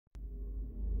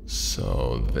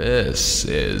So this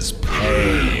is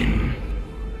pain.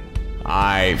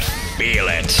 I feel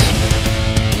it.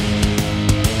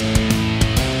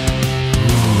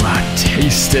 Ooh, I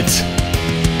taste it.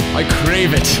 I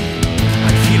crave it.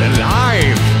 I feel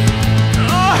alive.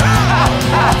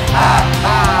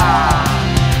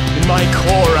 In my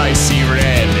core I see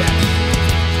red.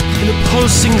 In a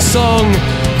pulsing song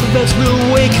that will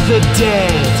wake the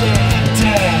dead.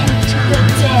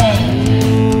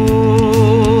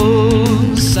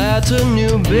 Saturn,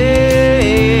 you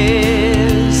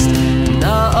best.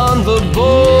 Now on the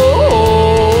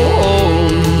bone,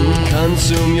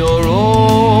 consume your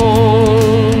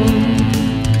own.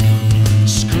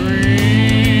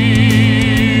 Scream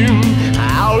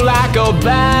out like a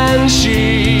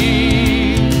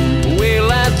banshee.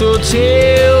 Wail at the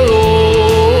tail,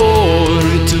 or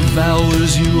it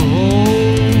devours you whole.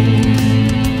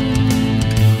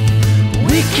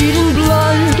 Wicked in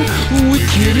blood,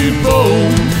 wicked in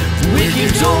bone.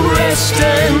 Wicked don't rest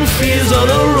and fears on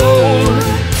a roll.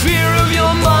 Fear of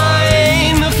your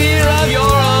mind, the fear of your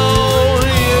own.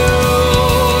 You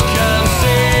can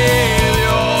save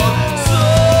your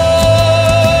soul.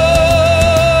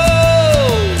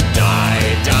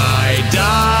 Die, die,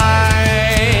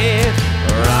 die.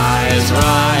 Rise,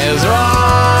 rise,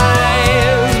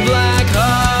 rise. Black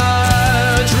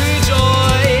heart,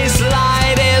 rejoice.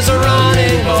 Light is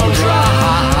running bone dry.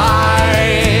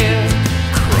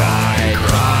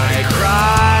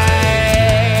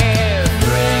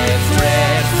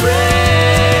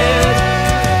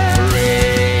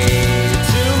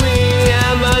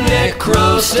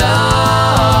 Star.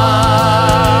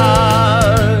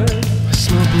 I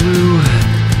smell blue,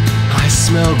 I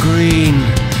smell green,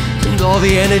 and all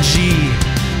the energy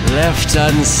left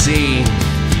unseen.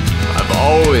 I've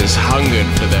always hungered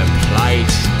for their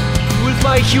plight. With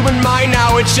my human mind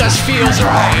now it just feels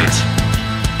right.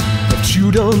 I've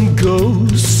chewed on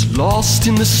ghosts, lost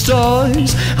in the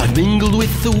stars. I've mingled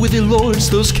with the withy lords,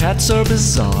 those cats are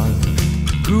bizarre.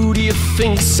 Who do you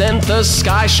think sent the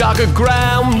sky shocker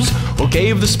grams? Or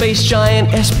gave the space giant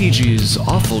SPGs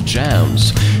awful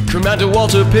jams? Commander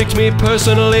Walter picked me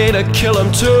personally to kill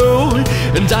him too.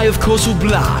 And I of course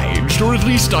obliged, or at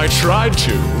least I tried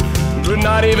to. But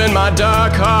not even my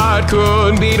dark heart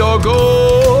could beat or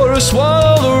gore, or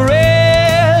swallow the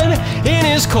red in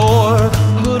his core.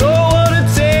 But oh, what a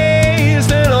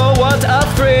taste, and oh, what a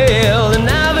thrill. And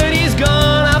now that he's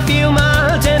gone, I feel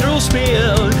my tendrils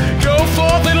spill. Go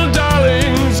forth, little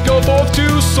darlings, go forth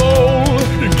to soul.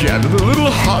 Gather the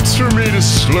little hearts for me to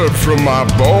slurp from my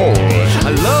bowl. I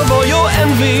love all your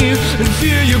envy and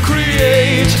fear you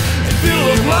create. Fill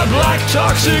up my black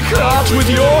toxic heart with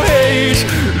your hate.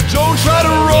 Don't try to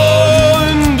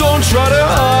run, don't try to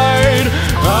hide.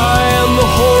 I am the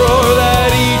horror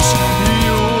that eats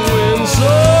you inside.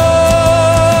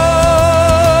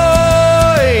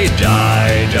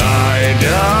 Die, die, die.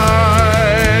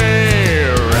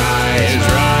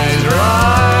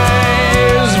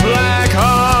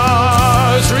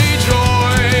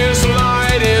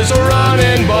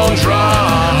 Bone dry.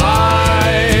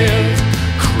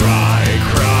 Cry,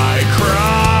 cry,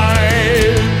 cry.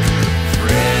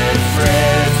 Fred,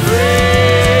 Fred,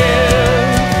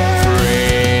 Fred.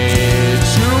 Fred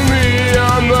to me,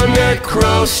 I'm the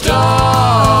Necro Star.